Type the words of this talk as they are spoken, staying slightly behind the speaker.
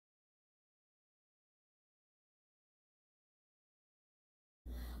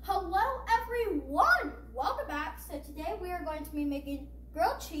Hello everyone! Welcome back. So today we are going to be making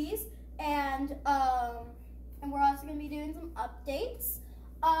grilled cheese and we're also going to be doing some updates.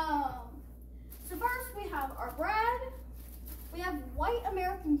 So first we have our bread. We have white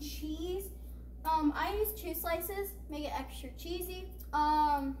American cheese. I use 2 slices, make it extra cheesy.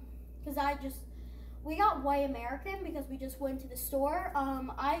 Because we got white American because we just went to the store.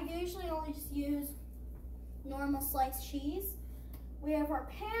 I usually only just use normal sliced cheese. We have our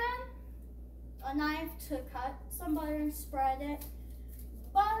pan, a knife to cut some butter and spread it,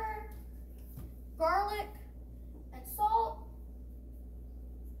 butter, garlic, and salt.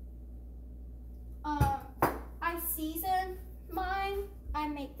 I season mine. I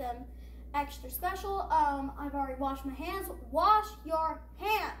make them extra special. I've already washed my hands. Wash your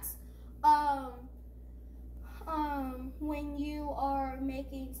hands. When you are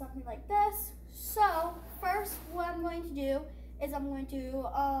making something like this. So first, what I'm going to do is I'm going to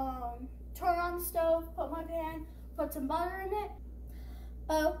turn on the stove, put my pan, put some butter in it.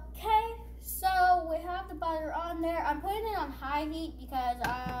 Okay, so we have the butter on there. I'm putting it on high heat because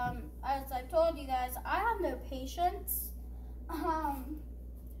as I've told you guys, I have no patience. Kind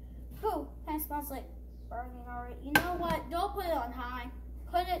of smells like burning already. You know what? Don't put it on high.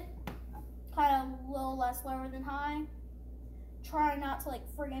 Put it kind of a little less lower than high. Try not to like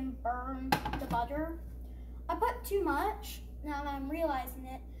friggin' burn the butter. I put too much now that I'm realizing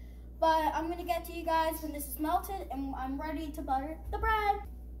it, but I'm gonna get to you guys when this is melted and I'm ready to butter the bread.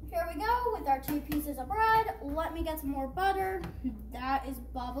 Here we go with our 2 pieces of bread. Let me get some more butter. That is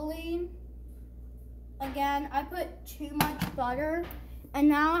bubbling. Again, I put too much butter and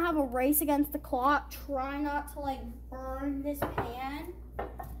now I have a race against the clock. Try not to like burn this pan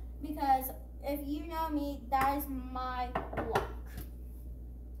because if you know me, that is my luck.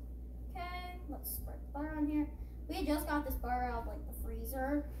 Okay, let's spread the butter on here. We just got this butter out of like the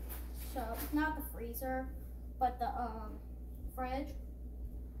freezer. So, not the freezer, but the fridge.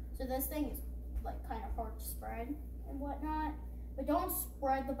 So this thing is like kind of hard to spread and whatnot. But don't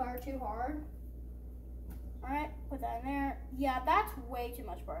spread the butter too hard. Alright, put that in there. Yeah, that's way too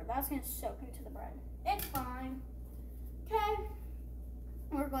much butter. That's going to soak into the bread. It's fine. Okay.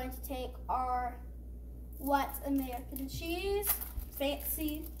 We're going to take our white American cheese.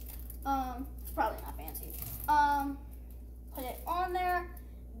 Fancy. Probably not fancy. Put it on there.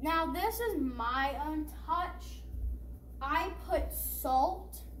 Now this is my own touch. I put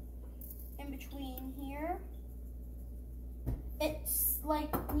salt in between here. It's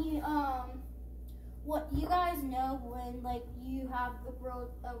like what you guys know when like you have the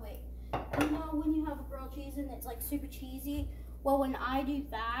grilled when you have a grilled cheese and it's like super cheesy. Well, when I do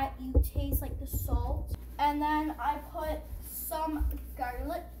that, you taste like the salt. And then I put some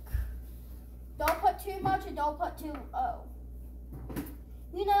garlic. Don't put too much and don't put too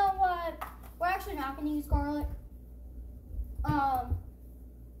You know what? We're actually not going to use garlic.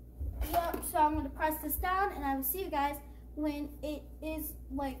 Yep, so I'm going to press this down and I will see you guys when it is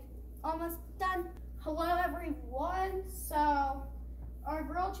like almost done. Hello everyone. So our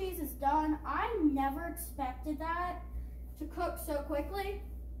grilled cheese is done. I never expected that to cook so quickly.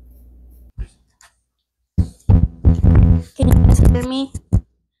 Can you guys hear me?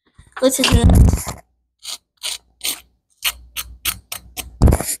 Listen to this.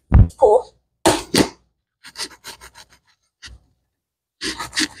 Cool.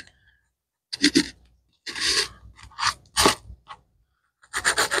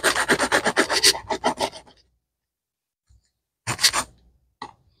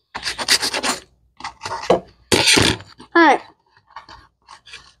 Alright.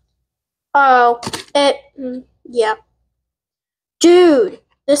 Yeah. Dude,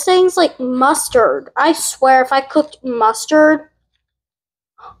 this thing's like mustard. I swear if I cooked mustard.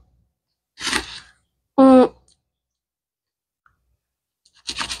 Alright.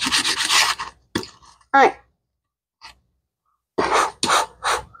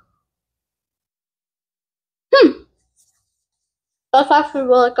 That's actually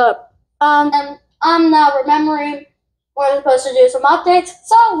really good. And I'm now remembering we're supposed to do some updates,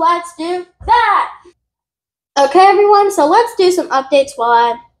 so let's do that! Okay, everyone, so let's do some updates while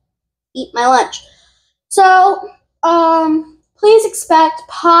I eat my lunch. So, please expect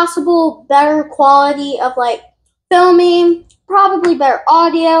possible better quality of like filming, probably better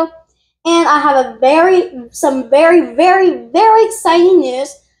audio, and I have some very, very, very exciting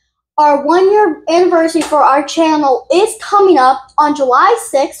news. Our 1-year anniversary for our channel is coming up on July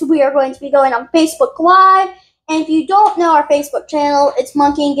 6th. We are going to be going on Facebook Live. And if you don't know our Facebook channel, it's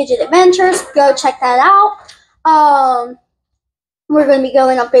Monkey and Gidget Adventures. Go check that out. We're going to be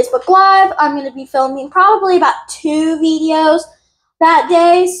going on Facebook Live. I'm going to be filming probably about 2 videos. that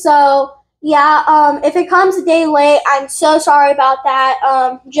day. So yeah, if it comes a day late, I'm so sorry about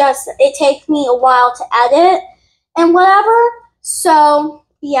that. Just it takes me a while to edit and whatever. So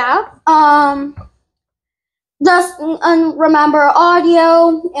yeah, just remember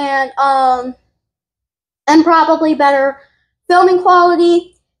audio and probably better filming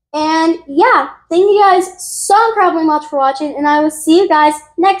quality. And yeah, thank you guys so incredibly much for watching, and I will see you guys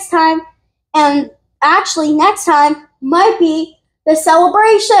next time. And actually, next time might be the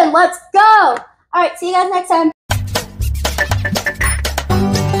celebration. Let's go! All right, see you guys next time.